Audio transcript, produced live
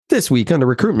This week on the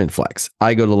Recruitment Flex,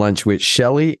 I go to lunch with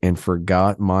Shelly and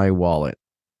forgot my wallet.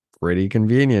 Pretty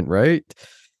convenient, right?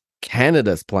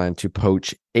 Canada's plan to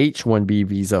poach H-1B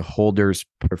visa holders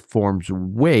performs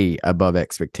way above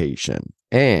expectation.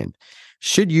 And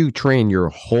should you train your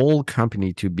whole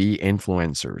company to be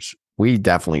influencers? We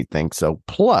definitely think so.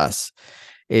 Plus,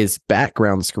 is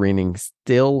background screening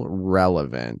still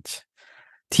relevant?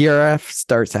 TRF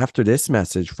starts after this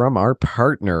message from our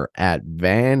partner at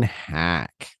VanHack.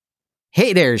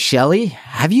 Hey there, Shelly.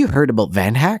 Have you heard about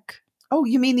VanHack? Oh,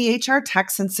 you mean the HR tech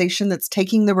sensation that's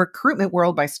taking the recruitment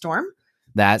world by storm?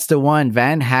 That's the one.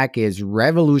 VanHack is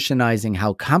revolutionizing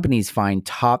how companies find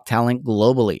top talent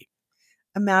globally.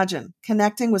 Imagine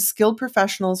connecting with skilled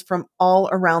professionals from all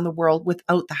around the world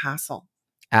without the hassle.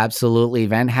 Absolutely.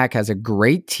 VanHack has a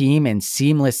great team and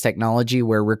seamless technology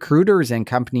where recruiters and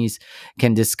companies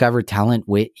can discover talent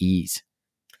with ease.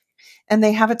 And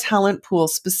they have a talent pool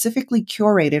specifically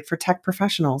curated for tech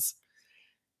professionals.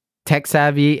 Tech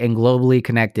savvy and globally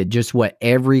connected, just what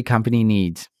every company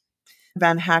needs.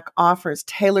 VanHack offers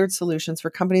tailored solutions for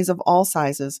companies of all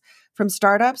sizes, from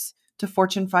startups to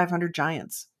Fortune 500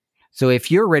 giants. So if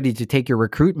you're ready to take your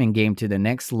recruitment game to the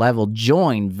next level,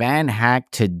 join VanHack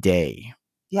today.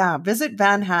 Yeah, visit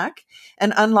VanHack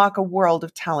and unlock a world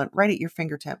of talent right at your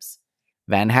fingertips.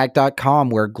 VanHack.com,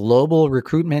 where global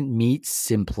recruitment meets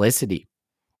simplicity.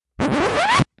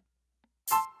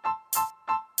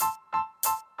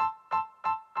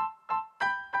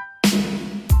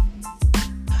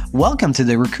 Welcome to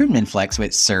the Recruitment Flex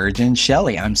with Serge and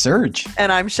Shelly. I'm Serge.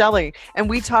 And I'm Shelly. And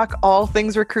we talk all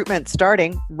things recruitment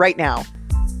starting right now.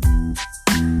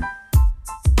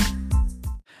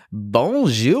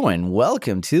 Bonjour and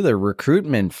welcome to the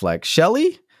Recruitment Flex.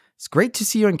 Shelly, it's great to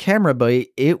see you on camera, but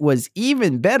it was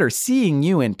even better seeing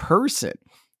you in person.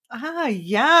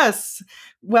 Yes.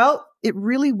 Well, it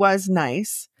really was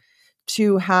nice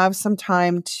to have some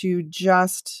time to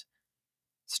just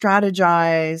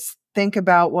strategize, think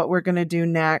about what we're going to do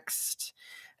next.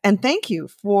 And thank you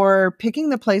for picking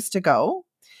the place to go.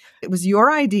 It was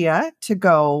your idea to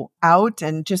go out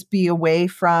and just be away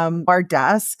from our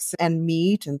desks and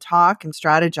meet and talk and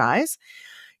strategize.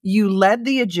 You led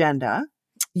the agenda.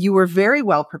 You were very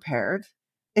well prepared,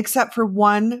 except for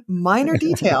one minor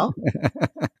detail.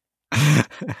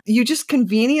 You just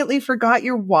conveniently forgot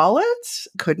your wallet,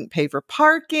 couldn't pay for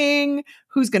parking.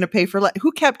 Who's going to pay for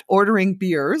who kept ordering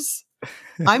beers?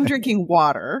 I'm drinking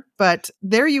water, but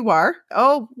there you are.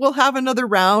 Oh, we'll have another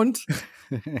round.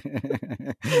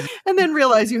 And then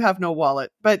realize you have no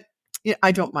wallet. But yeah,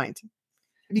 I don't mind.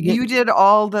 You did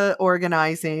all the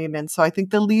organizing. And so I think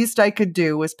the least I could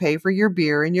do was pay for your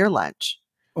beer and your lunch.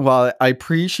 Well, I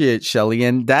appreciate Shelly,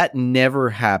 and that never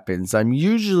happens. I'm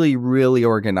usually really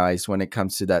organized when it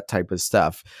comes to that type of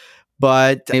stuff.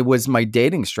 But it was my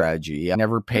dating strategy. I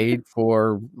never paid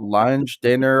for lunch,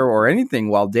 dinner, or anything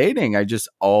while dating. I just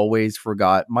always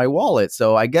forgot my wallet.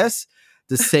 So I guess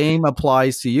the same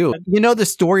applies to you. You know, the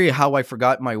story of how I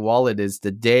forgot my wallet is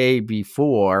the day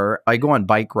before I go on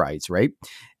bike rides, right?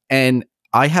 And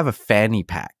I have a fanny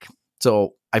pack.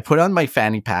 So I put on my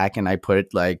fanny pack and I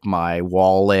put like my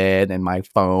wallet and my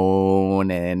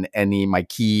phone and my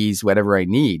keys, whatever I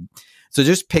need. So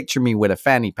just picture me with a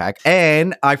fanny pack.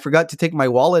 And I forgot to take my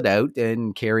wallet out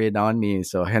and carry it on me.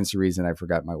 So hence the reason I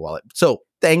forgot my wallet. So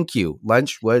thank you.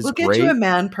 Lunch was great. We'll get you a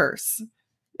man purse.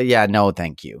 Yeah, no,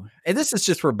 thank you. And this is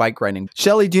just for bike riding.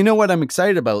 Shelly, do you know what I'm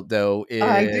excited about though?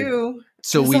 I do.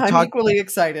 So I'm equally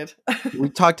excited. We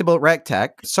talked about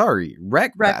RecFest.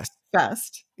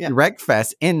 Yeah.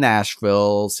 RecFest in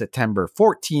Nashville, September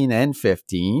 14 and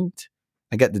 15th.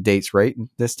 I got the dates right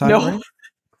this time, no. Right?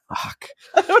 Fuck.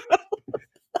 I don't know.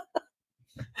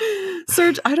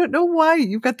 Serge, I don't know why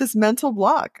you've got this mental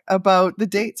block about the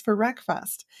dates for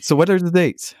RecFest. So what are the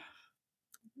dates?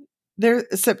 They're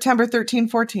September 13,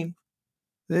 14.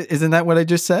 Isn't that what I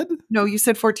just said? No, you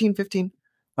said 14, 15.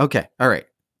 Okay. All right.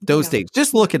 Those dates.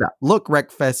 Just look it up. Look,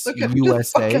 RecFest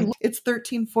USA. It's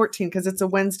 13, 14 because it's a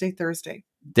Wednesday, Thursday.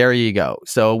 There you go.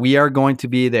 So we are going to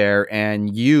be there,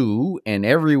 and you and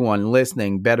everyone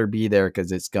listening better be there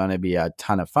because it's going to be a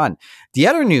ton of fun. The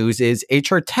other news is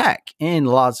HR Tech in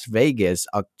Las Vegas,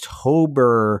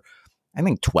 October, I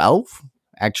think 12.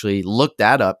 Actually, look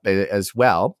that up as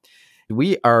well.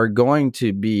 We are going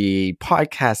to be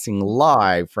podcasting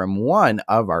live from one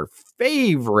of our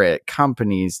favorite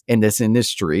companies in this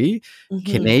industry,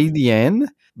 Canadian,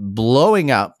 blowing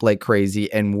up like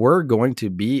crazy. And we're going to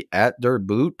be at their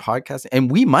booth podcasting, and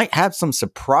we might have some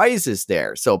surprises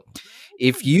there. So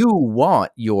if you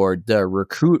want the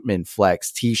Recruitment Flex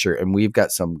t-shirt, and we've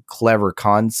got some clever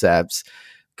concepts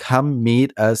come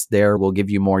meet us there. We'll give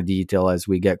you more detail as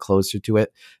we get closer to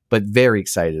it, but very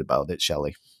excited about it,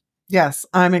 Shelley. Yes,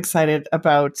 I'm excited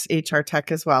about HR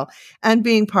Tech as well and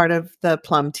being part of the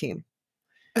Plum team.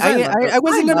 'Cause I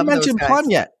wasn't going to love those mention guys. Plum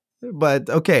yet, but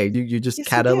okay, you just Yes,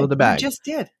 cat you out of did. the bag. You just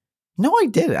did. No, I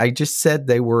did. I just said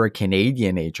they were a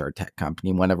Canadian HR tech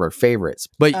company, one of our favorites.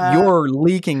 But you're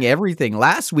leaking everything.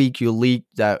 Last week, you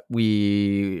leaked that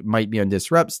we might be on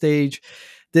Disrupt stage.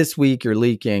 This week, you're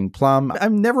leaking Plum.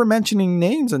 I'm never mentioning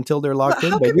names until they're locked But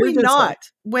in. how But can you're we just not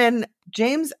when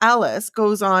James Ellis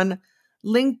goes on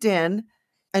LinkedIn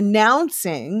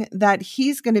announcing that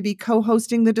he's going to be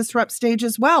co-hosting the Disrupt stage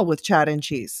as well with Chad and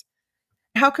Cheese?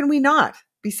 How can we not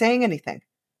be saying anything?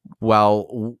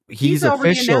 well, he's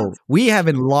already official. announced. We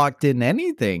haven't locked in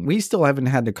anything. We still haven't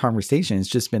had the conversation. It's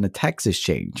just been a text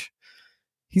exchange.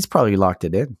 He's probably locked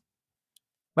it in.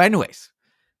 But anyways,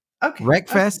 Okay.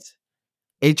 RecFest,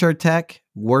 HR Tech,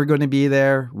 we're going to be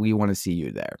there. We want to see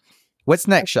you there. What's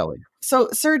next, Shelley? So,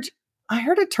 Serge, I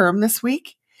heard a term this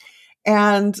week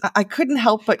and I couldn't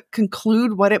help but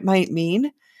conclude what it might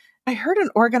mean. I heard an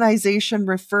organization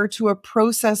refer to a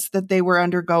process that they were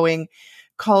undergoing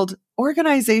called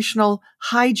organizational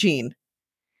hygiene.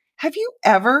 Have you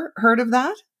ever heard of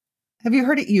that? Have you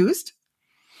heard it used?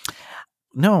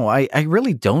 No, I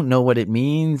really don't know what it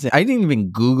means. I didn't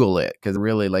even Google it because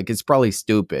really, it's probably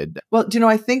stupid. Well, do you know,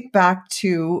 I think back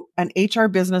to an HR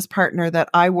business partner that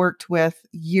I worked with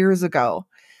years ago,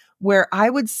 where I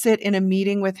would sit in a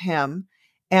meeting with him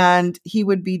and he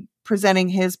would be presenting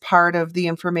his part of the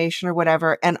information or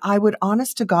whatever. And I would,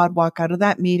 honest to God, walk out of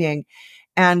that meeting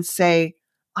and say,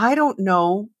 I don't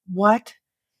know what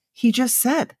he just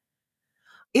said.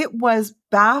 It was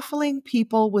baffling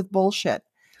people with bullshit.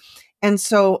 And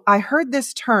so I heard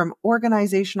this term,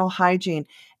 organizational hygiene.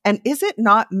 And is it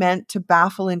not meant to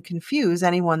baffle and confuse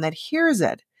anyone that hears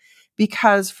it?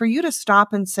 Because for you to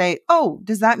stop and say, oh,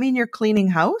 does that mean you're cleaning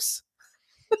house?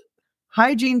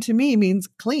 Hygiene to me means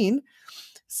clean.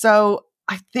 So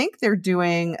I think they're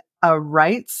doing a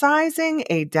right sizing,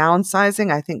 a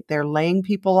downsizing. I think they're laying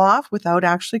people off without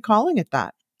actually calling it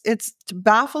that. It's to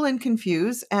baffle and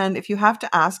confuse. And if you have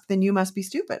to ask, then you must be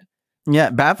stupid.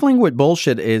 Yeah, baffling with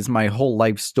bullshit is my whole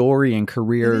life story and It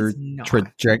career is not.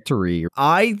 trajectory.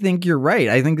 I think you're right.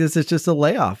 I think this is just a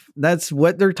layoff. That's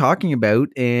what they're talking about.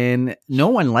 And no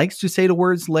one likes to say the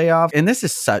words layoff. And this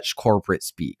is such corporate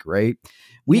speak, right?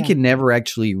 We Yeah. can never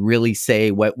actually really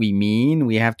say what we mean.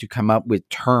 We have to come up with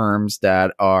terms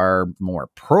that are more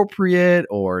appropriate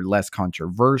or less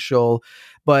controversial.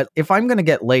 But if I'm going to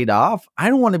get laid off, I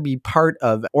don't want to be part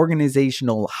of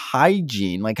organizational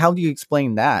hygiene. How do you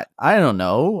explain that? I don't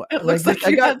know. It looks like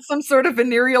you had some sort of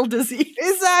venereal disease.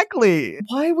 Exactly.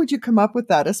 Why would you come up with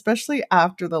that, especially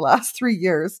after the last 3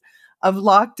 years of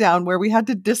lockdown where we had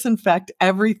to disinfect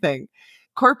everything?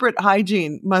 Corporate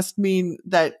hygiene must mean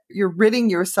that you're ridding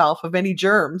yourself of any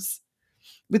germs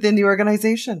within the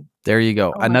organization. There you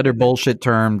go. Oh my Another goodness. bullshit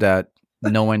term that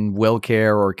no one will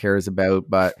care or cares about.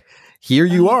 But here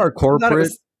you are, corporate.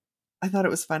 I thought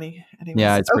it was funny. Anyways.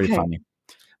 Yeah, it's pretty Okay. funny.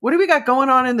 What do we got going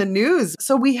on in the news?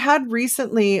 So we had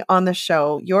recently on the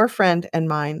show, your friend and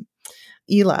mine,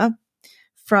 Ela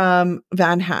from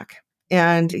Van Hack,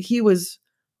 and he was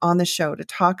on the show to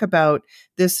talk about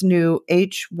this new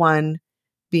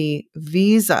H-1B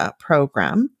visa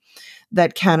program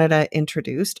that Canada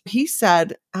introduced. He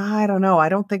said, I don't know, I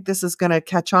don't think this is going to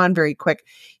catch on very quick.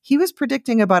 He was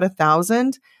predicting about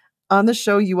 1,000. On the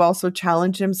show, you also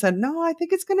challenged him, said, no, I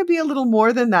think it's going to be a little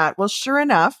more than that. Well, sure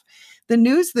enough, the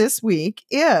news this week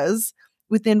is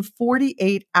within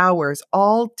 48 hours,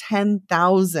 all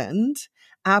 10,000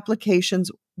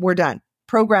 applications were done.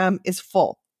 Program is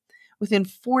full within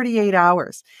 48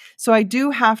 hours. So I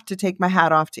do have to take my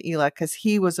hat off to Ela because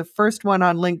he was the first one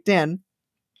on LinkedIn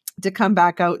to come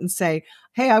back out and say,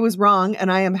 hey, I was wrong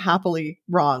and I am happily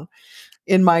wrong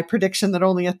in my prediction that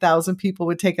only 1,000 people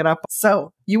would take it up.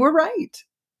 So you were right.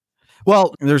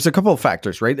 Well, there's a couple of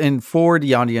factors, right? And for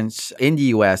the audience in the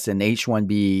US, an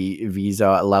H-1B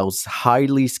visa allows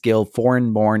highly skilled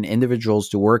foreign-born individuals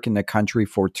to work in the country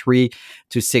for 3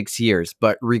 to 6 years,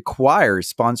 but requires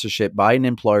sponsorship by an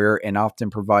employer and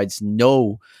often provides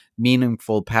no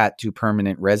meaningful path to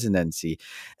permanent residency.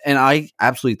 And I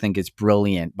absolutely think it's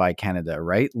brilliant by Canada,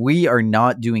 right? We are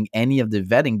not doing any of the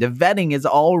vetting. The vetting has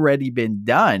already been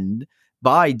done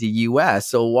by the US.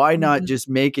 So why not just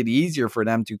make it easier for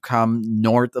them to come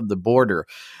north of the border?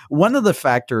 One of the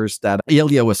factors that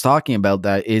Ilya was talking about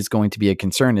that is going to be a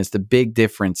concern is the big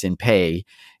difference in pay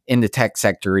in the tech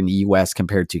sector in the US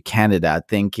compared to Canada,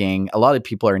 thinking a lot of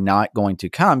people are not going to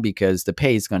come because the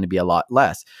pay is going to be a lot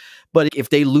less. But if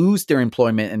they lose their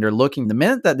employment and they're looking, the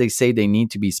minute that they say they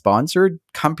need to be sponsored,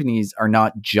 companies are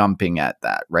not jumping at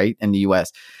that, right? In the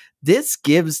US. This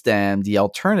gives them the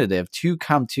alternative to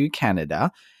come to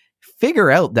Canada,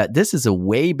 figure out that this is a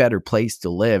way better place to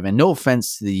live. And no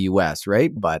offense to the US,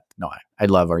 right? But no, I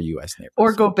love our US neighbors.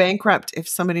 Or go bankrupt if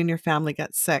somebody in your family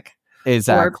gets sick.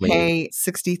 Exactly. Or pay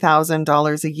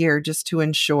 $60,000 a year just to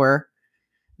ensure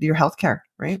your health care,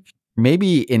 right?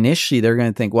 Maybe initially they're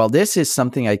going to think, well, this is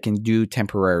something I can do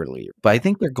temporarily. But I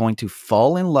think they're going to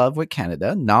fall in love with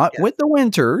Canada, not with the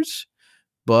winters,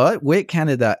 but with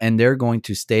Canada, and they're going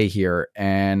to stay here.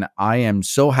 And I am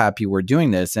so happy we're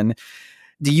doing this. And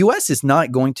the US is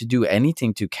not going to do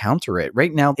anything to counter it.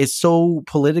 Right now, it's so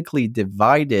politically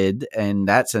divided in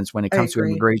that sense when it comes to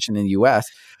immigration in the US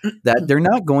that they're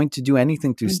not going to do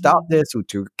anything to stop this or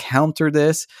to counter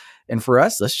this. And for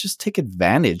us, let's just take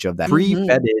advantage of that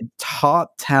pre-vetted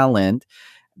top talent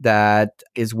that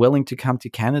is willing to come to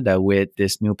Canada with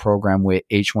this new program with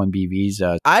H-1B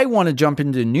visa. I want to jump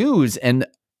into news, and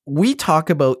we talk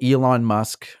about Elon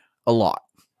Musk a lot.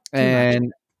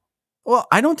 Well,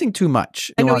 I don't think too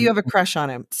much. I know you have a crush on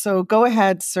him. So go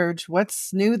ahead, Serge.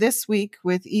 What's new this week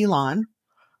with Elon?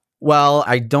 Well,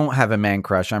 I don't have a man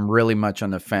crush. I'm really much on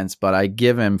the fence, but I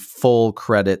give him full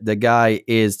credit. The guy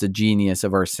is the genius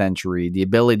of our century. The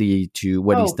ability to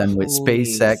what he's done with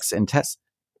SpaceX and Tesla.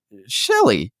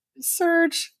 Shelley.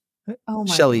 Serge. Oh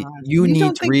my Shelley, God. you need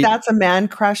don't to think read. That's a man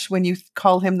crush when you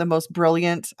call him the most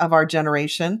brilliant of our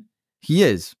generation? He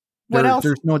is. What else?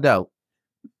 There's no doubt.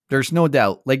 There's no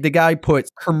doubt. Like the guy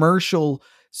puts commercial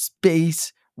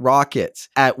space rockets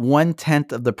at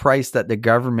 1/10 of the price that the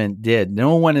government did.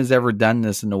 No one has ever done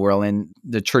this in the world. And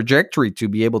the trajectory to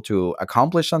be able to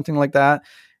accomplish something like that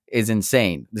is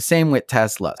insane. The same with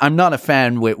Tesla. I'm not a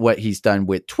fan with what he's done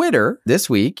with Twitter this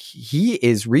week. He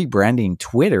is rebranding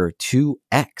Twitter to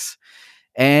X.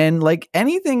 And like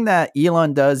anything that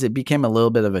Elon does, it became a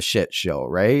little bit of a shit show,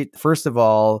 right? First of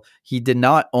all, he did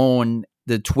not own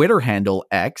the Twitter handle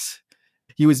X.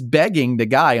 He was begging the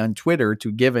guy on Twitter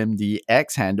to give him the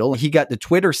X handle. He got the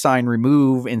Twitter sign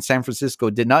removed in San Francisco,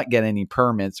 did not get any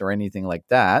permits or anything like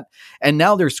that. And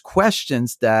now there's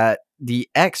questions that the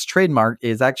X trademark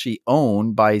is actually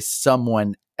owned by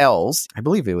someone else. I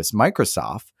believe it was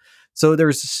Microsoft. So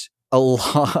there's a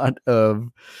lot of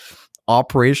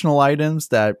operational items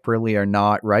that really are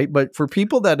not right. But for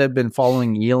people that have been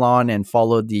following Elon and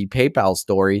followed the PayPal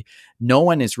story, no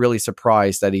one is really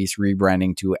surprised that he's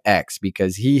rebranding to X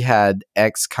because he had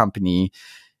X company,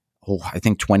 I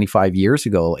think 25 years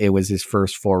ago. It was his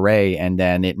first foray, and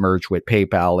then it merged with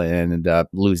PayPal and ended up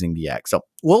losing the X. So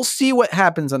we'll see what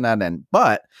happens on that end.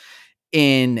 But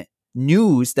in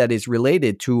news that is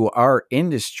related to our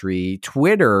industry,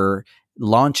 Twitter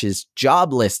launches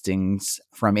job listings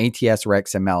from ATS or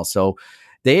XML. So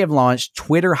they have launched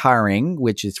Twitter Hiring,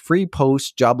 which is free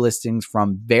post job listings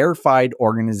from verified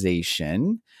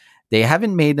organization. They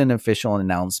haven't made an official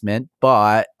announcement,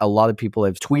 but a lot of people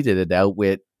have tweeted it out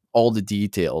with all the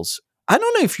details. I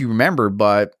don't know if you remember,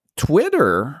 but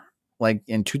Twitter, like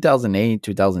in 2008,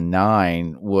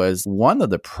 2009, was one of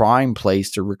the prime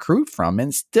place to recruit from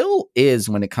and still is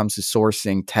when it comes to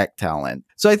sourcing tech talent.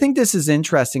 So I think this is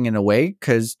interesting in a way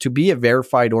because to be a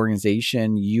verified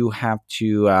organization, you have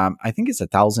to, I think it's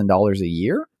 $1,000 a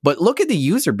year. But look at the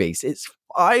user base. It's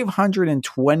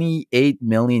 528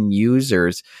 million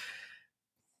users.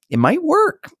 It might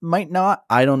work, might not,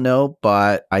 I don't know,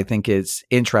 but I think it's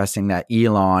interesting that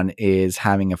Elon is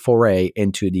having a foray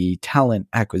into the talent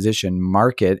acquisition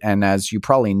market. And as you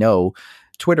probably know,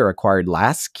 Twitter acquired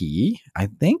Lasky, I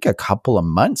think a couple of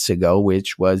months ago,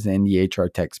 which was in the HR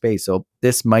tech space. So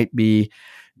this might be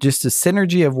just a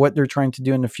synergy of what they're trying to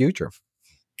do in the future.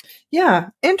 Yeah,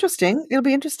 interesting. It'll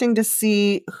be interesting to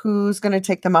see who's going to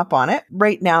take them up on it.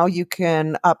 Right now, you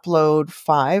can upload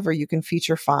 5 or you can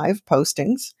feature 5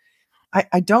 postings.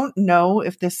 I don't know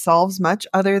if this solves much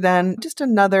other than just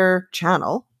another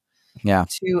channel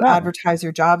to advertise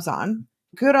your jobs on.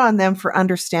 Good on them for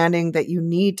understanding that you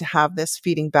need to have this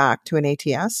feeding back to an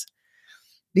ATS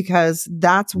because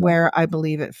that's where I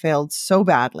believe it failed so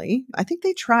badly. I think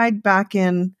they tried back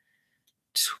in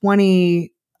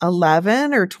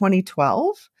 2011 or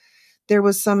 2012. There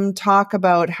was some talk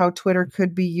about how Twitter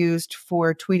could be used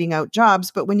for tweeting out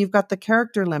jobs, but when you've got the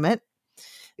character limit,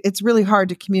 it's really hard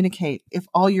to communicate if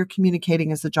all you're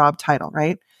communicating is the job title,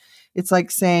 right? It's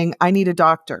like saying, I need a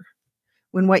doctor,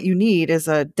 when what you need is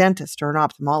a dentist or an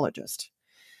ophthalmologist.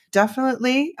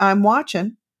 Definitely, I'm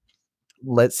watching.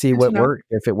 Let's see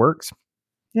if it works.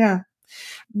 Yeah.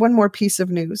 One more piece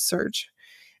of news, Serge,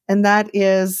 and that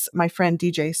is my friend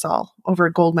DJ Saul over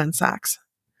at Goldman Sachs.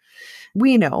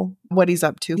 We know what he's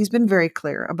up to. He's been very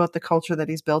clear about the culture that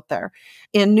he's built there.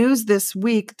 In news this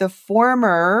week, the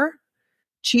former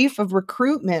chief of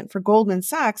recruitment for Goldman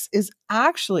Sachs is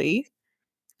actually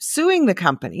suing the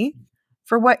company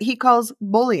for what he calls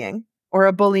bullying or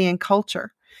a bullying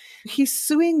culture. He's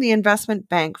suing the investment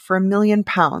bank for £1 million.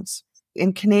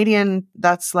 In Canadian,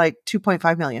 that's like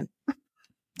 2.5 million.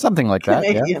 Something like that.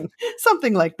 Yeah. Canadian,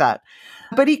 something like that.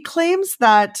 But he claims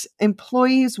that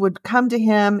employees would come to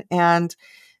him and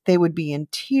they would be in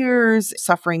tears,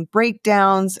 suffering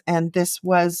breakdowns, and this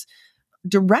was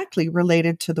directly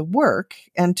related to the work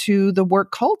and to the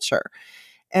work culture.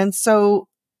 And so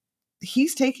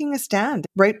he's taking a stand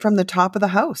right from the top of the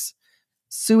house,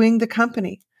 suing the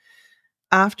company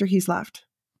after he's left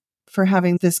for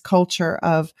having this culture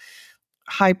of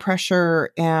high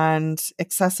pressure and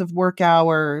excessive work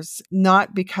hours,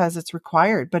 not because it's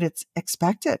required, but it's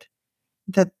expected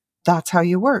that that's how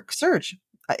you work. Serge,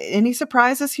 any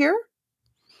surprises here?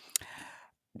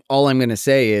 All I'm going to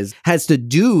say is, has the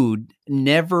dude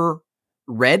never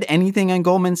read anything on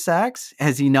Goldman Sachs?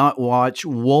 Has he not watched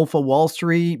Wolf of Wall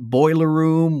Street, Boiler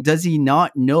Room? Does he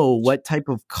not know what type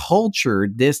of culture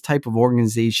this type of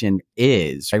organization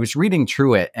is? I was reading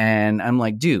through it and I'm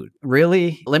like, dude,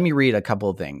 really? Let me read a couple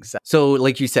of things. So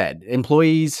like you said,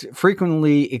 employees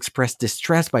frequently express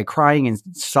distress by crying and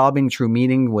sobbing through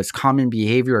meeting was common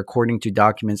behavior according to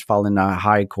documents filed in the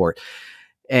High Court.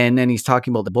 And then he's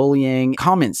talking about the bullying.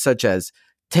 Comments such as,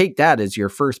 take that as your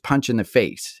first punch in the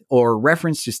face, or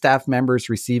reference to staff members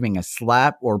receiving a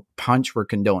slap or punch were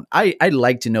condoned. I'd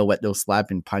like to know what those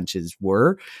slap and punches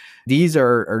were. These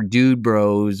are dude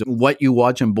bros. What you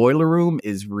watch in Boiler Room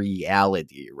is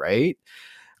reality, right?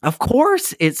 Of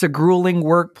course, it's a grueling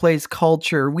workplace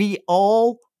culture. We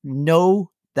all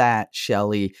know that,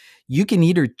 Shelley. You can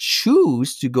either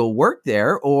choose to go work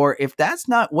there, or if that's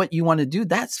not what you want to do,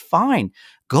 that's fine.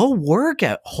 Go work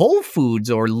at Whole Foods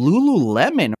or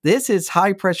Lululemon. This is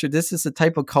high pressure. This is the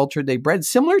type of culture they bred,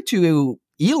 similar to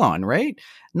Elon, right?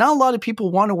 Not a lot of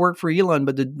people want to work for Elon,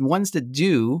 but the ones that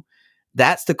do,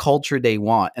 that's the culture they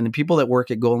want. And the people that work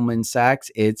at Goldman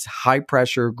Sachs, it's high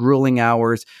pressure, grueling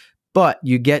hours, but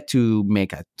you get to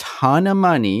make a ton of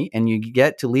money and you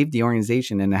get to leave the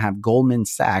organization and have Goldman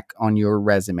Sachs on your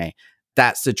resume.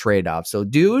 That's the trade-off. So,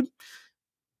 dude,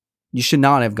 you should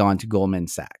not have gone to Goldman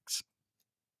Sachs.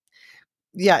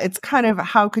 Yeah, it's kind of,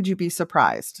 how could you be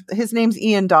surprised? His name's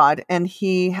Ian Dodd, and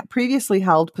he previously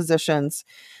held positions.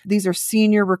 These are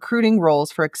senior recruiting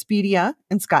roles for Expedia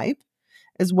and Skype,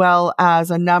 as well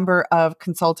as a number of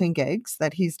consulting gigs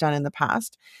that he's done in the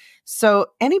past. So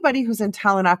anybody who's in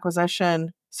talent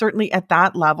acquisition, certainly at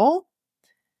that level,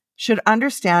 should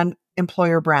understand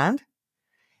employer brand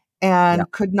and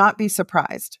could not be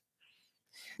surprised.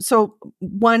 So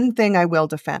one thing I will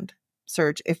defend,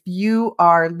 Serge, if you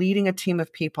are leading a team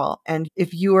of people and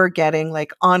if you are getting,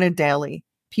 like, on a daily,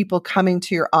 people coming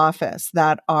to your office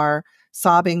that are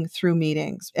sobbing through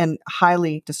meetings and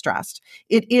highly distressed,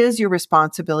 it is your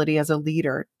responsibility as a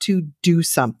leader to do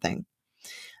something.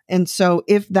 And so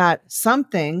if that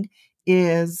something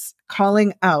is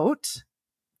calling out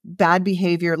bad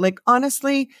behavior, like,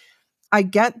 honestly, I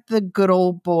get the good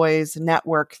old boys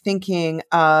network thinking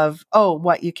of, oh,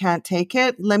 what, you can't take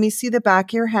it? Let me see the back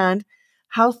of your hand.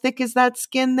 How thick is that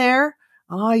skin there?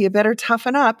 Oh, you better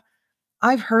toughen up.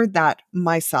 I've heard that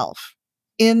myself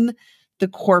in the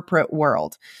corporate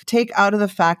world. Take out of the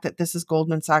fact that this is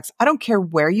Goldman Sachs. I don't care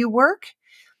where you work.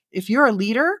 If you're a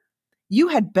leader, you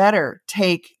had better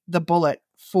take the bullet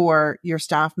for your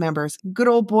staff members. Good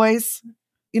old boys,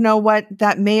 you know what?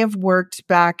 That may have worked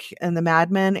back in the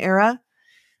Mad Men era,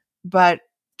 but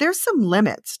there's some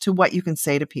limits to what you can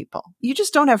say to people. You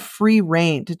just don't have free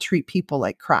reign to treat people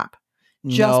like crap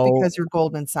just because you're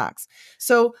Goldman Sachs.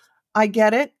 So I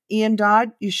get it. Ian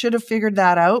Dodd, you should have figured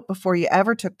that out before you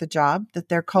ever took the job, that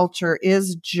their culture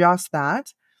is just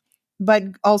that. But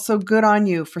also good on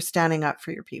you for standing up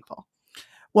for your people.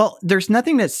 Well, there's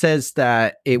nothing that says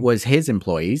that it was his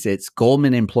employees. It's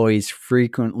Goldman employees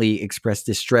frequently express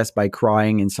distress by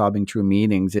crying and sobbing through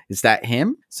meetings. Is that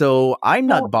him? So I'm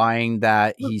not buying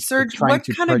that he's Serge, trying what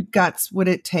to... kind of guts would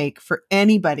it take for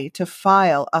anybody to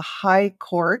file a high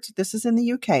court? This is in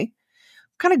the UK. What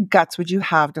kind of guts would you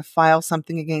have to file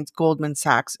something against Goldman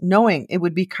Sachs, knowing it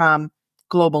would become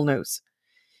global news?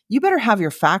 You better have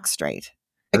your facts straight.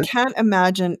 I can't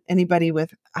imagine anybody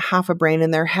with half a brain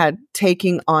in their head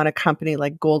taking on a company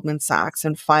like Goldman Sachs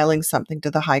and filing something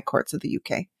to the high courts of the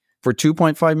UK. For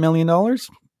 $2.5 million?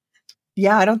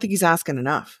 Yeah, I don't think he's asking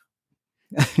enough.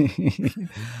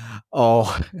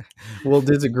 Oh, we'll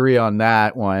disagree on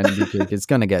that one because it's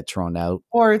going to get thrown out.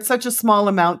 Or it's such a small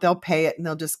amount, they'll pay it and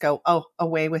they'll just go, oh,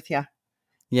 away with you.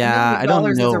 Yeah, I don't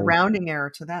 $1 is a know. rounding error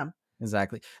to them.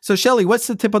 Exactly. So, Shelley, what's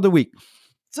the tip of the week?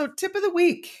 So, tip of the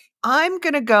week. I'm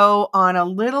going to go on a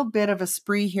little bit of a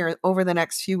spree here over the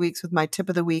next few weeks with my tip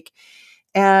of the week.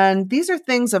 And these are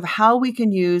things of how we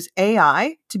can use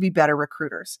AI to be better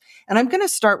recruiters. And I'm going to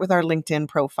start with our LinkedIn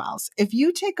profiles. If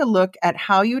you take a look at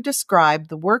how you describe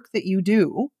the work that you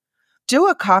do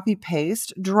a copy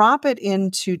paste, drop it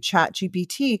into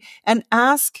ChatGPT and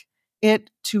ask it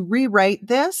to rewrite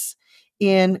this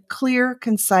in clear,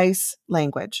 concise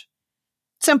language.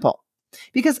 Simple.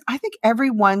 Because I think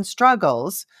everyone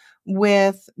struggles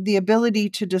with the ability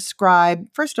to describe,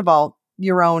 first of all,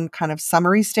 your own kind of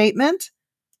summary statement.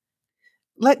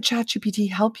 Let ChatGPT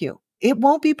help you. It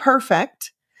won't be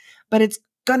perfect, but it's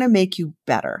going to make you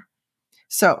better.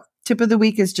 So, tip of the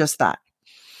week is just that.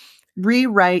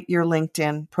 Rewrite your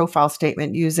LinkedIn profile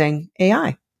statement using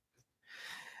AI.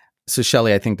 So,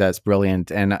 Shelley, I think that's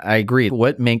brilliant. And I agree.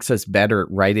 What makes us better at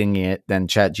writing it than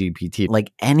ChatGPT?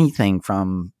 Like anything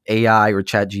from AI or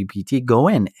ChatGPT, go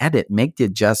in, edit, make the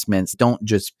adjustments. Don't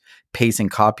just paste and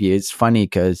copy. It's funny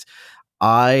because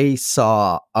I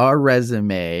saw a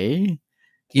resume.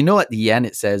 You know, at the end,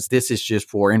 it says this is just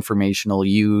for informational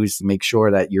use. Make sure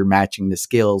that you're matching the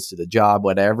skills to the job,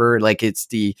 whatever. Like it's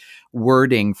the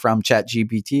wording from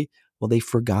ChatGPT. Well, they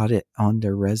forgot it on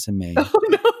their resume. Oh,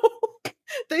 no.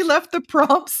 They left the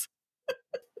prompts.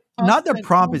 Not the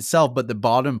prompt itself, but the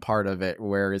bottom part of it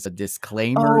where it's a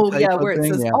disclaimer. Oh, type yeah, of where it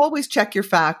thing. says, Yeah. always check your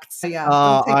facts. Yeah.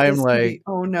 Don't take I'm this to like, be-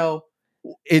 oh, no.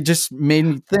 it just made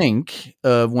me think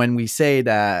of when we say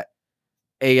that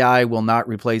AI will not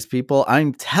replace people.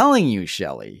 I'm telling you,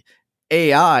 Shelley,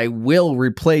 AI will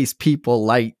replace people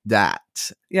like that.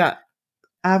 Yeah,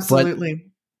 absolutely.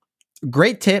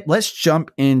 Great tip. Let's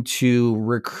jump into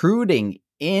recruiting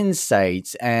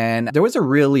insights. And there was a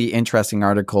really interesting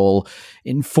article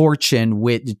in Fortune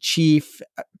with the chief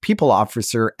people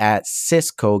officer at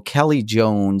Cisco, Kelly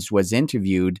Jones, was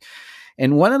interviewed.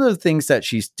 And one of the things that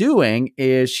she's doing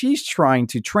is she's trying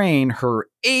to train her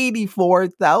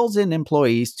 84,000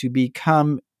 employees to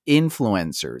become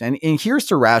influencers. And here's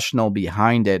the rationale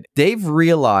behind it. They've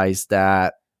realized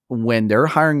that when their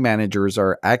hiring managers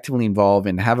are actively involved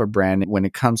and have a brand when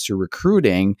it comes to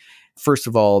recruiting, first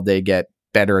of all, they get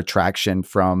better attraction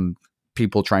from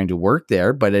people trying to work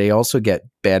there, but they also get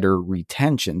better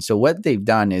retention. So what they've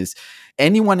done is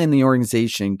anyone in the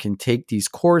organization can take these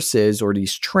courses or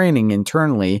these training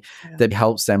internally that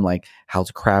helps them, like how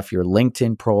to craft your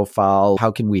LinkedIn profile.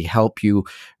 How can we help you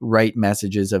write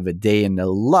messages of a day in the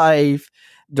life?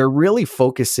 They're really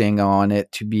focusing on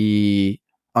it to be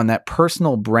on that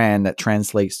personal brand that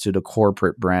translates to the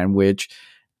corporate brand, which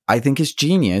I think is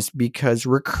genius because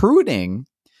recruiting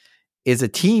is a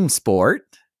team sport.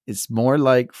 It's more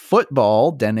like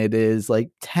football than it is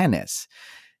like tennis.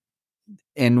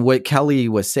 And what Kelly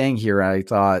was saying here, I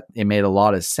thought it made a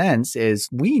lot of sense, is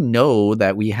we know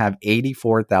that we have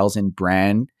 84,000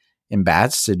 brand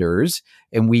ambassadors,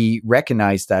 and we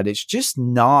recognize that it's just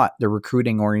not the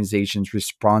recruiting organization's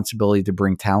responsibility to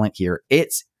bring talent here.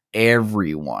 It's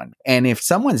everyone. And if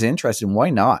someone's interested, why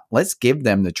not? Let's give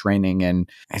them the training, and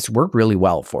it's worked really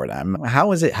well for them.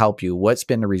 How has it helped you? What's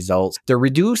been the results? The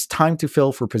reduced time to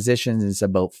fill for positions is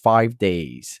about 5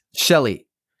 days. Shelley,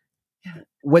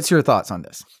 what's your thoughts on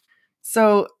this?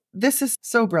 So this is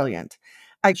so brilliant.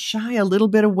 I shy a little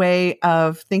bit away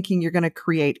of thinking you're going to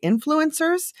create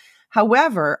influencers.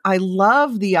 However, I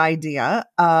love the idea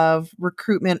of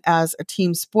recruitment as a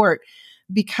team sport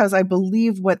because I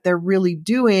believe what they're really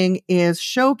doing is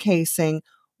showcasing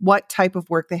what type of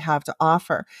work they have to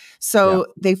offer. So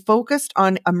they focused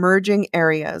on emerging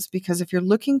areas because if you're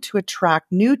looking to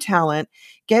attract new talent,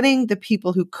 getting the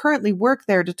people who currently work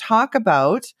there to talk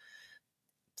about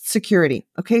security.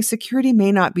 Okay, security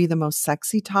may not be the most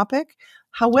sexy topic.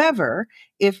 However,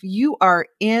 if you are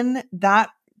in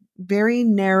that very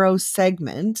narrow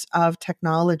segment of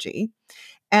technology,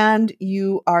 and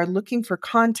you are looking for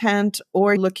content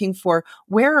or looking for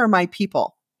where are my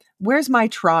people? Where's my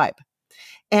tribe?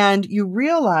 And you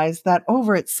realize that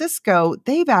over at Cisco,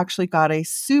 they've actually got a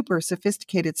super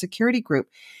sophisticated security group.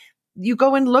 You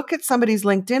go and look at somebody's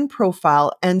LinkedIn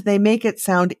profile and they make it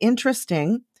sound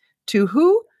interesting to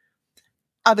who?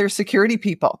 Other security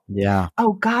people. Yeah.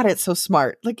 Oh God, it's so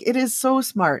smart. Like it is so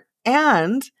smart.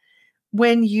 And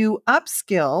when you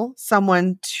upskill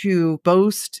someone to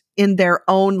boast in their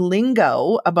own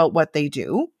lingo about what they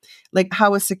do, like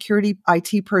how a security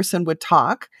IT person would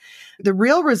talk, the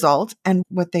real result and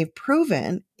what they've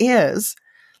proven is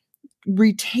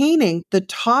retaining the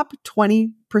top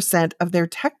 20% of their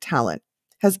tech talent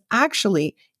has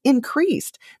actually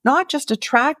increased, not just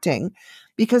attracting.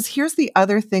 Because here's the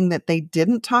other thing that they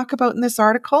didn't talk about in this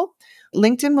article.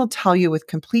 LinkedIn will tell you with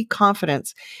complete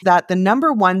confidence that the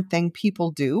number one thing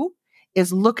people do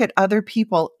is look at other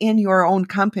people in your own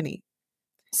company.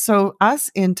 So us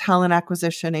in talent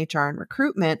acquisition, HR, and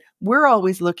recruitment, we're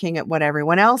always looking at what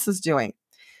everyone else is doing.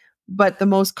 But the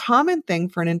most common thing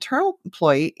for an internal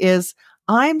employee is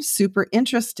I'm super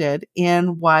interested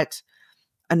in what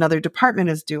another department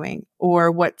is doing or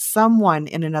what someone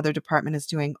in another department is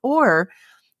doing. Or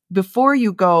before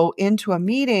you go into a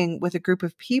meeting with a group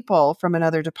of people from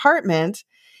another department,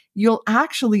 you'll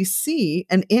actually see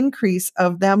an increase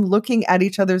of them looking at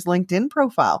each other's LinkedIn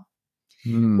profile,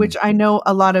 which I know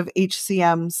a lot of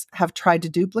HCMs have tried to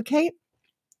duplicate,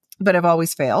 but have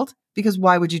always failed because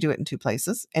why would you do it in two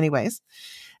places? Anyways,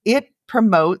 it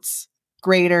promotes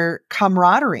greater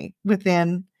camaraderie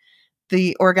within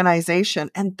the organization.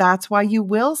 And that's why you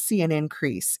will see an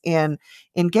increase in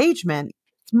engagement.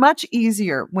 It's much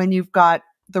easier when you've got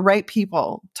the right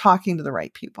people talking to the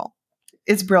right people.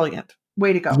 It's brilliant.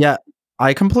 Way to go. Yeah,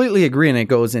 I completely agree. And it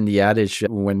goes in the adage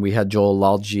when we had Joel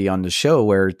Lalji on the show,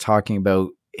 where talking about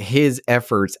his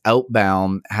efforts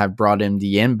outbound have brought him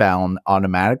the inbound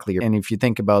automatically. And if you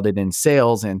think about it in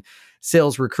sales and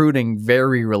sales recruiting,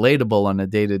 very relatable on a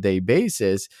day-to-day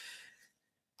basis.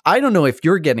 I don't know if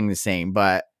you're getting the same,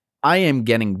 but I am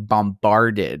getting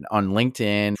bombarded on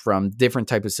LinkedIn from different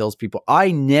type of salespeople.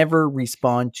 I never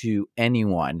respond to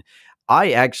anyone.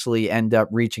 I actually end up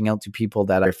reaching out to people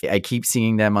that I keep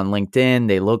seeing them on LinkedIn.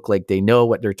 They look like they know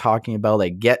what they're talking about. I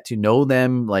get to know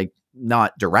them, like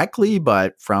not directly,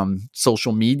 but from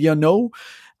social media. No,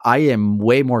 I am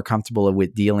way more comfortable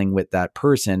with dealing with that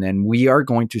person. And we are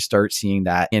going to start seeing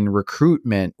that in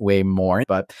recruitment way more.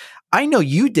 But I know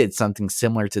you did something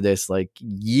similar to this like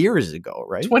years ago,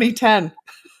 right? 2010.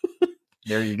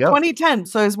 There you go. 2010.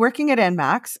 So I was working at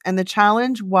NMAX and the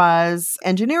challenge was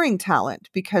engineering talent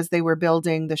because they were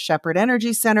building the Shepherd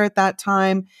Energy Center at that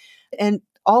time and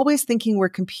always thinking we're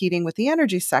competing with the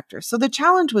energy sector. So the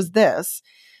challenge was this: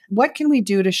 what can we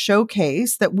do to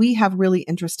showcase that we have really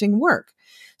interesting work?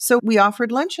 So we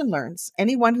offered lunch and learns.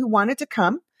 Anyone who wanted to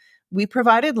come, we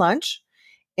provided lunch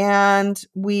and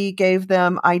we gave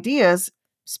them ideas,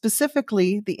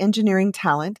 specifically the engineering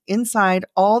talent inside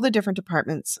all the different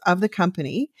departments of the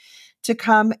company, to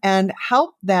come and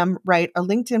help them write a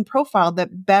LinkedIn profile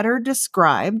that better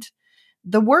described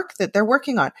the work that they're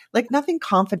working on. Like nothing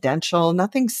confidential,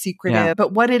 nothing secretive,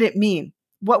 but what did it mean?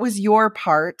 What was your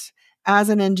part as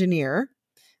an engineer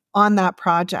on that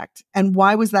project? And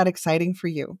why was that exciting for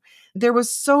you? There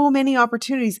was so many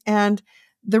opportunities. And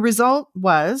the result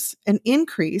was an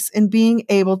increase in being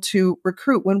able to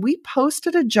recruit. When we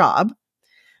posted a job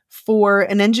for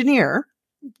an engineer,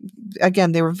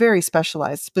 again, they were very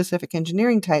specialized, specific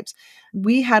engineering types,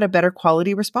 we had a better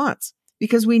quality response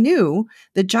because we knew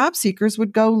the job seekers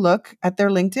would go look at their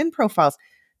LinkedIn profiles.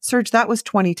 Serge, that was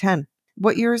 2010.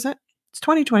 What year is it? It's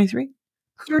 2023.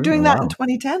 We were doing that in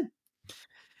 2010.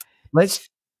 Let's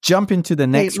jump into the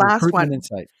next last recruitment one.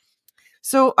 insight.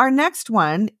 So our next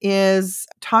one is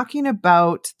talking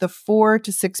about the 4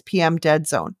 to 6 p.m. dead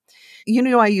zone. You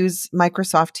know, I use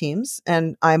Microsoft Teams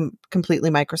and I'm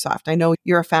completely Microsoft. I know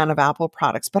you're a fan of Apple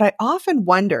products, but I often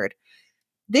wondered,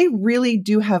 they really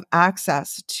do have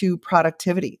access to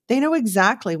productivity. They know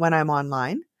exactly when I'm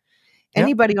online. Yep.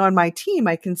 Anybody on my team,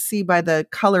 I can see by the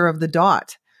color of the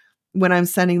dot when I'm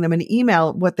sending them an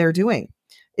email what they're doing,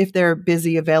 if they're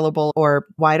busy, available, or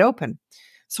wide open.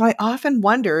 So I often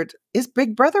wondered, is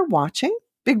Big Brother watching?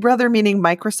 Big Brother meaning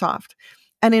Microsoft.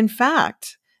 And in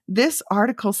fact, this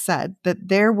article said that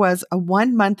there was a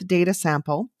 1-month data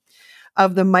sample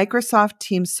of the Microsoft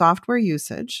Teams software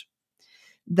usage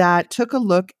that took a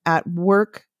look at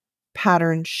work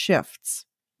pattern shifts.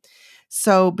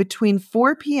 So between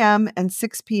 4 p.m. and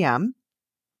 6 p.m.,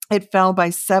 it fell by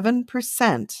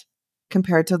 7%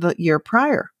 compared to the year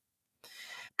prior.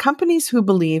 Companies who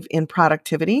believe in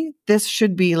productivity, this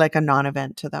should be like a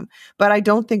non-event to them. But I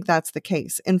don't think that's the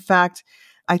case. In fact,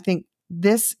 I think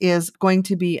this is going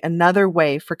to be another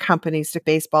way for companies to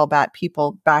baseball bat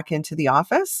people back into the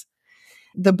office.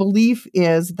 The belief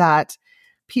is that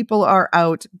people are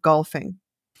out golfing.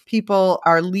 People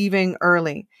are leaving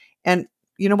early. And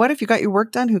you know what? If you got your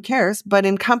work done, who cares? But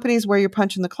in companies where you're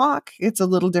punching the clock, it's a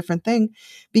little different thing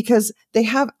because they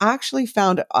have actually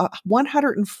found a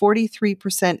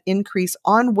 143% increase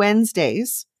on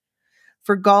Wednesdays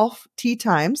for golf tee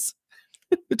times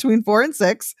between 4 and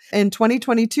 6 in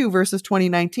 2022 versus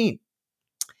 2019.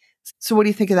 So what do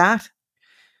you think of that?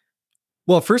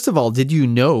 Well, first of all, did you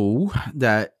know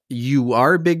that you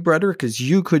are Big Brother? Because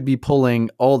you could be pulling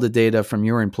all the data from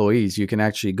your employees. You can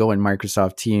actually go in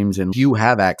Microsoft Teams and you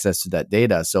have access to that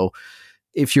data. So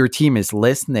if your team is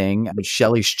listening,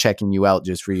 Shelly's checking you out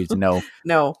just for you to know.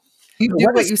 No, you do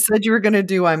What what is- you said you were going to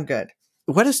do. I'm good.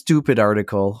 What a stupid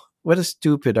article. What a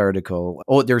stupid article.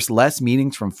 Oh, there's less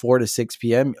meetings from 4 to 6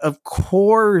 p.m. Of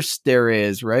course there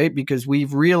is, right? Because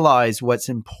we've realized what's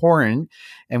important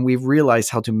and we've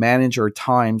realized how to manage our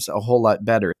times a whole lot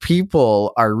better.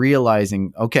 People are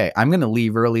realizing, okay, I'm going to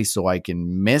leave early so I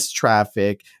can miss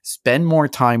traffic, spend more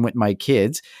time with my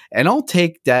kids, and I'll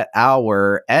take that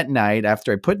hour at night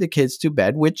after I put the kids to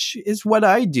bed, which is what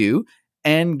I do,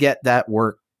 and get that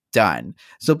work done.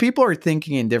 So people are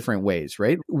thinking in different ways,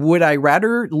 right? Would I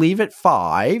rather leave at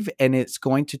 5 and it's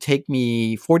going to take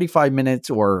me 45 minutes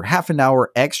or half an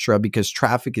hour extra because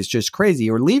traffic is just crazy,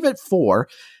 or leave at 4,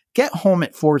 get home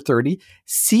at 4:30,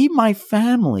 see my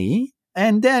family,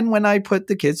 and then when I put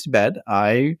the kids to bed,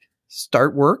 I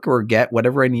start work or get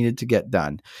whatever I needed to get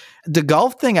done. The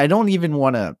golf thing, I don't even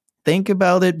want to think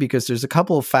about it because there's a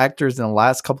couple of factors in the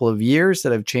last couple of years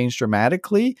that have changed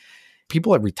dramatically.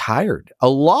 People have retired. A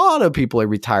lot of people are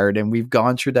retired, and we've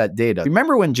gone through that data.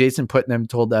 Remember when Jason Putnam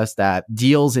told us that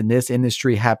deals in this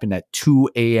industry happen at 2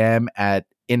 a.m. at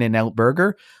In-N-Out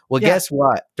Burger? Well, Yeah. guess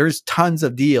what? There's tons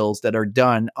of deals that are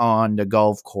done on the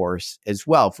golf course as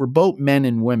well for both men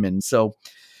and women. So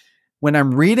when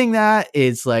I'm reading that,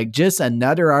 it's like just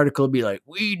another article be like,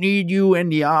 we need you in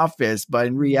the office. But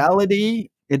in reality,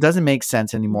 it doesn't make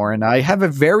sense anymore. And I have a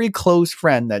very close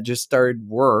friend that just started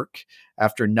work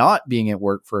after not being at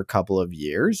work for a couple of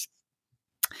years.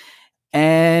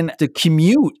 And the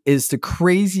commute is the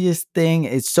craziest thing.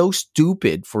 It's so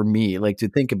stupid for me, like, to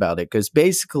think about it, because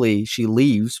basically she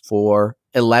leaves for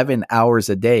 11 hours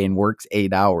a day and works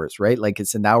 8 hours, right? Like,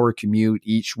 it's an hour commute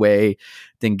each way,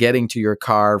 then getting to your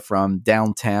car from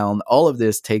downtown. All of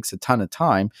this takes a ton of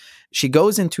time. She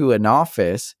goes into an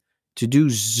office to do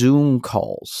Zoom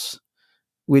calls,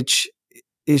 which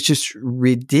is just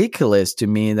ridiculous to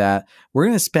me, that we're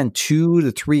going to spend 2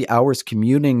 to 3 hours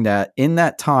commuting, that in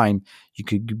that time you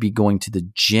could be going to the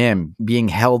gym, being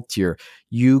healthier.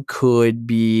 You could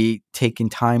be taking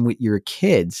time with your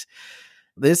kids.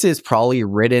 This is probably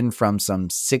written from some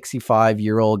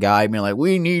 65-year-old guy being like,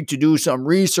 we need to do some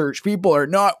research. People are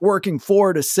not working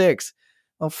 4 to 6.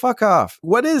 Oh, fuck off.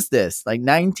 What is this? Like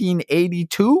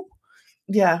 1982?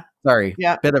 Yeah. Sorry.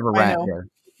 Yeah, Bit of a I rant know. there.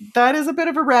 That is a bit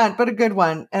of a rant, but a good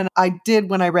one. And I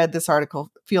did, when I read this article,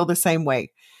 feel the same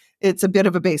way. It's a bit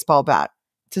of a baseball bat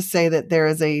to say that there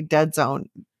is a dead zone.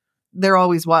 There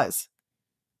always was.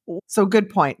 So good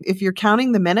point. If you're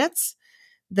counting the minutes,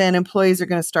 then employees are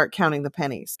going to start counting the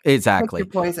pennies. Pick Exactly. your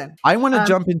poison. I want to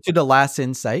jump into the last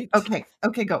insight. Okay,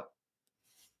 go.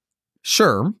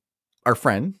 SHRM, our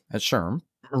friend at SHRM,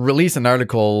 released an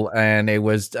article, and it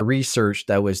was research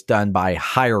that was done by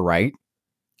HireRight,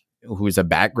 who's a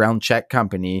background check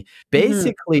company,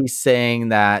 basically saying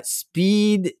that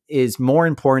speed is more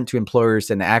important to employers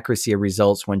than accuracy of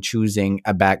results when choosing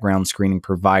a background screening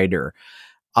provider.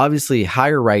 Obviously,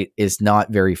 HireRight is not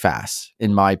very fast,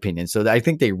 in my opinion. So I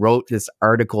think they wrote this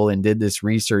article and did this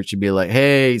research to be like,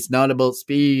 hey, it's not about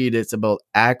speed, it's about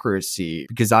accuracy.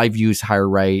 Because I've used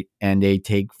HireRight and they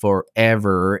take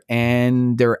forever,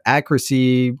 and their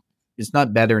accuracy is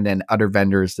not better than other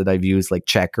vendors that I've used, like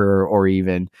Checker or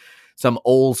even some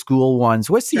old school ones.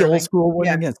 What's the Sterling. old school one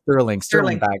Yeah. again?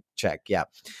 Sterling back check. Yeah.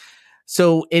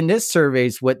 So in this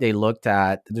surveys, what they looked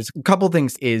at, there's a couple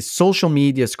things, is social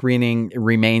media screening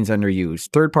remains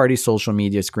underused. Third-party social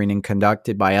media screening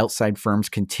conducted by outside firms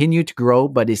continue to grow,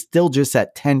 but is still just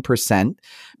at 10%,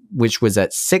 which was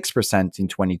at 6% in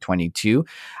 2022.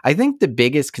 I think the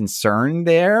biggest concern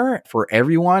there for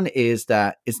everyone is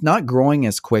that it's not growing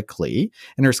as quickly.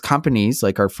 And there's companies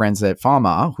like our friends at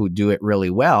FAMA who do it really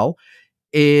well,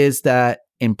 is that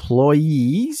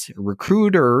employees,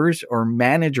 recruiters, or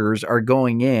managers are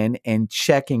going in and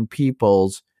checking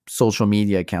people's social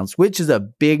media accounts, which is a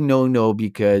big no-no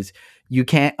because you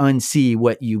can't unsee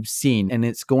what you've seen, and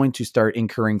it's going to start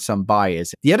incurring some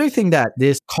bias. The other thing that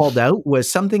this called out was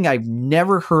something I've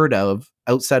never heard of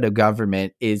outside of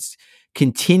government, is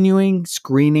continuing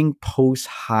screening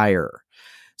post-hire.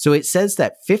 So it says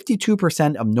that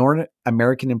 52% of North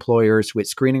American employers with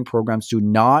screening programs do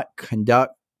not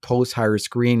conduct post-hire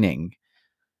screening.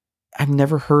 I've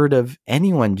never heard of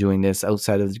anyone doing this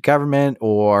outside of the government,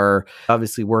 or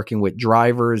obviously working with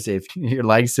drivers. If your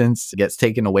license gets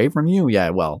taken away from you,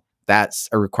 yeah, well, that's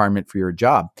a requirement for your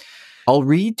job. I'll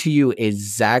read to you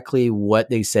exactly what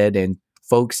they said, and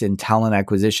folks in talent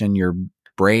acquisition, you're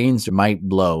brains might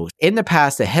blow. In the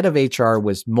past, the head of HR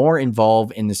was more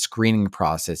involved in the screening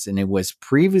process, and it was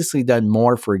previously done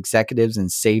more for executives in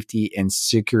safety and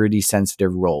security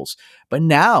sensitive roles. But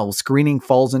now screening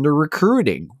falls under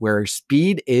recruiting, where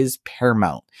speed is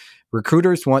paramount.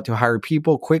 Recruiters want to hire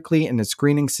people quickly, and the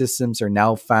screening systems are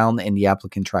now found in the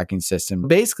applicant tracking system.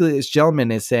 Basically, this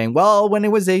gentleman is saying, well, when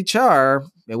it was HR,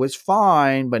 it was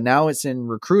fine, but now it's in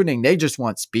recruiting. They just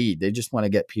want speed. They just want to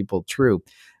get people through.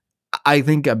 I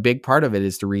think a big part of it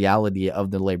is the reality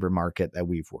of the labor market that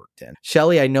we've worked in.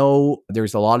 Shelley, I know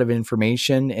there's a lot of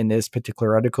information in this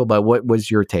particular article, but what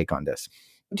was your take on this?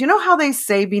 Do you know how they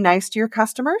say be nice to your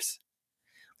customers?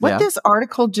 What this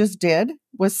article just did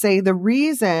was say the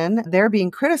reason they're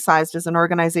being criticized as an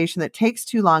organization that takes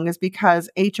too long is because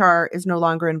HR is no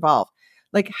longer involved.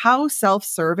 Like, how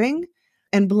self-serving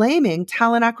and blaming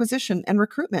talent acquisition and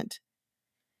recruitment.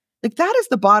 Like, that is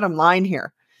the bottom line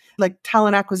here. Like,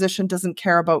 talent acquisition doesn't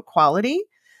care about quality.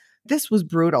 This was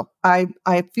brutal. I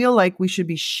feel like we should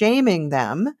be shaming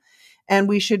them, and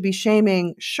we should be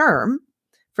shaming SHRM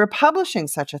for publishing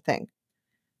such a thing.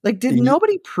 Like, did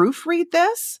nobody proofread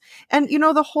this? And, you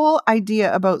know, the whole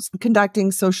idea about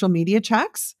conducting social media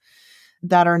checks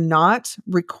that are not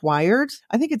required,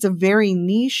 I think it's a very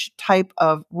niche type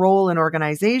of role in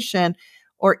organization,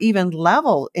 or even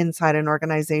level inside an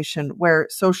organization where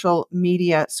social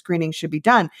media screening should be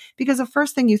done. Because the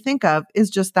first thing you think of is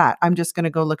just that. I'm just going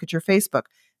to go look at your Facebook.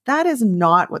 That is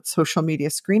not what social media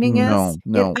screening is.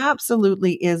 No. It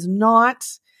absolutely is not.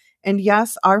 And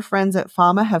yes, our friends at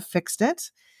FAMA have fixed it.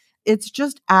 It's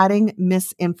just adding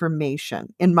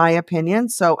misinformation, in my opinion.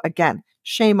 So again,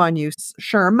 shame on you,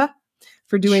 SHRM,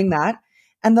 for doing that.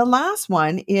 And the last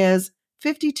one is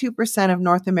 52% of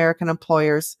North American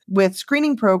employers with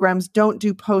screening programs don't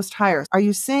do post-hire. Are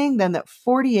you saying then that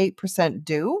 48%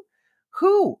 do?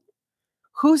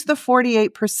 Who's the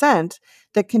 48%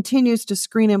 that continues to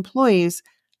screen employees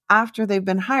after they've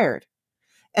been hired?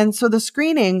 And so the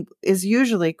screening is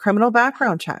usually criminal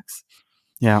background checks.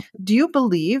 Yeah. Do you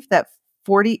believe that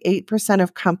 48%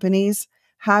 of companies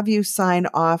have you sign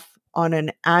off on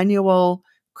an annual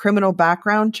criminal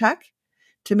background check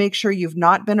to make sure you've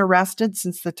not been arrested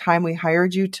since the time we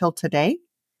hired you till today?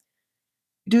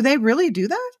 Do they really do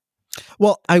that?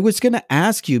 Well, I was going to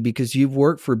ask you, because you've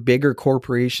worked for bigger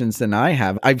corporations than I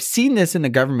have. I've seen this in the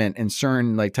government in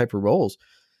certain like type of roles,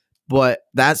 but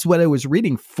that's what I was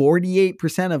reading.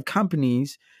 48% of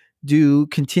companies do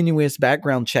continuous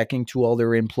background checking to all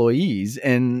their employees.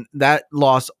 And that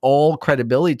lost all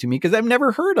credibility to me because I've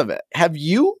never heard of it. Have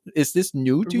you? Is this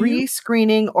new to you?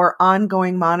 Re-screening or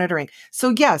ongoing monitoring.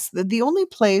 So yes, the only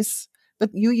place,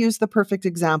 but you used the perfect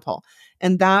example,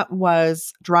 and that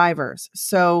was drivers.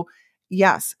 So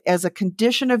yes, as a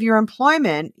condition of your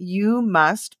employment, you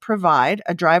must provide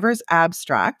a driver's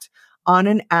abstract on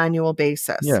an annual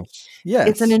basis. Yes.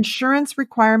 It's an insurance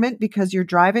requirement because you're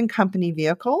driving company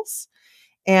vehicles,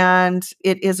 and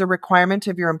it is a requirement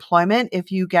of your employment.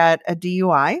 If you get a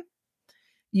DUI,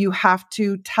 you have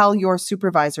to tell your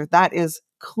supervisor. That is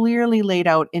clearly laid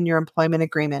out in your employment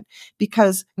agreement,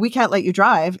 because we can't let you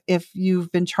drive if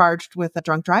you've been charged with a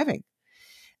drunk driving.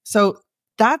 So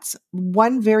that's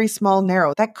one very small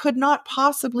narrow. That could not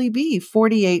possibly be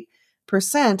 48%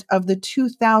 of the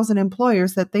 2,000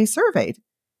 employers that they surveyed.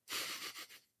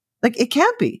 Like, it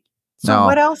can't be. So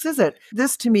what else is it?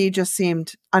 This to me just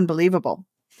seemed unbelievable.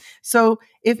 So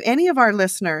if any of our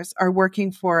listeners are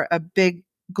working for a big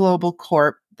global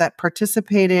corp that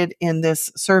participated in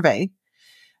this survey,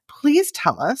 please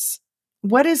tell us,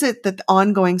 what is it that the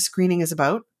ongoing screening is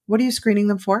about? What are you screening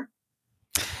them for?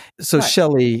 So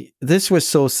Shelley, this was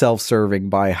so self-serving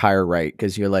by HireRight,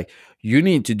 because you're like, you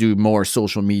need to do more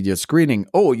social media screening.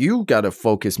 Oh, you got to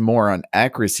focus more on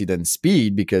accuracy than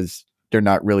speed because they're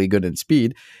not really good in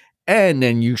speed. And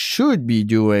then you should be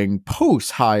doing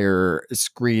post-hire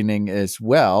screening as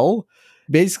well.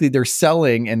 Basically, they're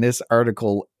selling in this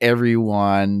article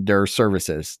everyone their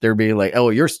services. They're being like, oh,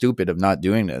 you're stupid of not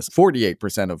doing this.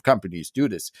 48% of companies do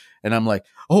this. And I'm like,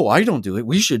 oh, I don't do it.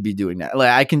 We should be doing that.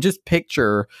 Like, I can just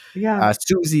picture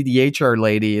Susie, the HR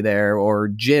lady there, or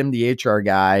Jim, the HR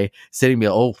guy, sitting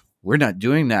there, oh, we're not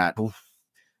doing that. Oof.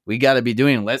 We got to be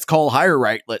doing, let's call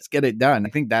HireRight. Let's get it done. I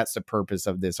think that's the purpose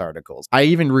of this article. I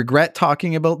even regret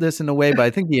talking about this in a way, but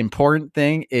I think the important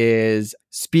thing is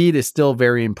speed is still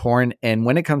very important. And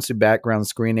when it comes to background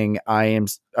screening, I am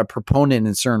a proponent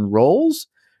in certain roles.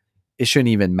 It shouldn't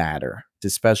even matter,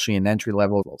 especially in entry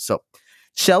level. So,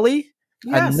 Shelley,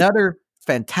 another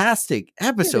fantastic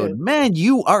episode. Man,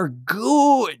 you are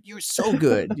good. You're so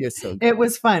good. You're so good. It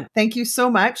was fun. Thank you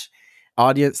so much.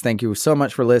 Audience, thank you so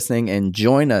much for listening, and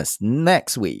join us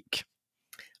next week.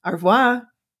 Au revoir.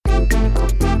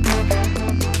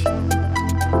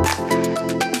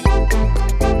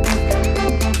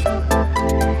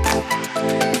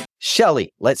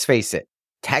 Shelly, let's face it,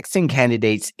 texting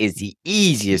candidates is the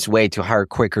easiest way to hire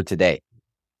quicker today.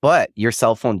 But your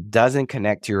cell phone doesn't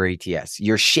connect to your ATS.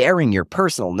 You're sharing your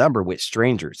personal number with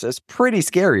strangers. That's pretty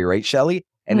scary, right, Shelly?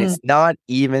 And it's not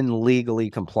even legally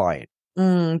compliant.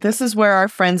 This is where our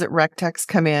friends at RecText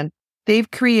come in.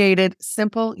 They've created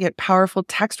simple yet powerful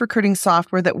text recruiting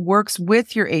software that works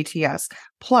with your ATS.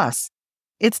 Plus,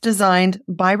 it's designed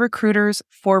by recruiters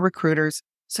for recruiters,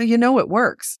 so you know it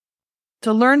works.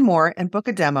 To learn more and book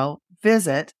a demo,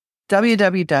 visit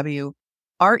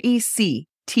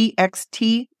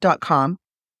www.rectxt.com,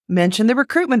 mention the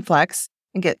Recruitment Flex,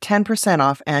 and get 10%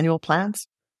 off annual plans.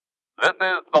 This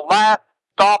is the last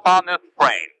stop on this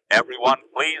train. Everyone,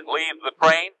 please leave the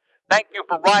train. Thank you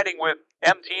for riding with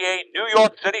MTA New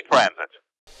York City Transit.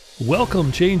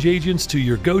 Welcome, change agents, to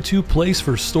your go-to place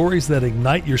for stories that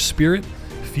ignite your spirit,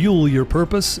 fuel your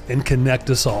purpose, and connect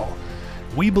us all.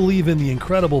 We believe in the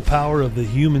incredible power of the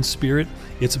human spirit,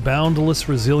 its boundless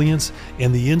resilience,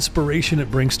 and the inspiration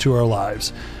it brings to our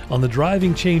lives. On the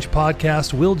Driving Change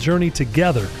podcast, we'll journey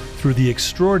together through the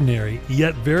extraordinary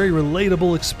yet very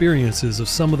relatable experiences of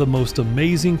some of the most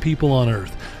amazing people on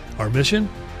earth. Our mission?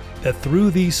 That through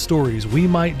these stories, we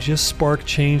might just spark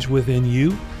change within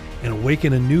you and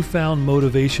awaken a newfound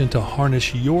motivation to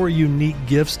harness your unique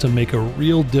gifts to make a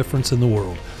real difference in the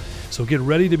world. So get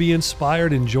ready to be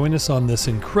inspired and join us on this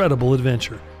incredible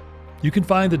adventure. You can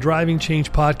find the Driving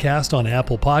Change podcast on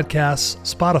Apple Podcasts,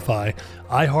 Spotify,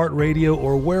 iHeartRadio,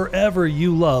 or wherever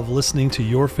you love listening to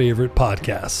your favorite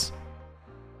podcasts.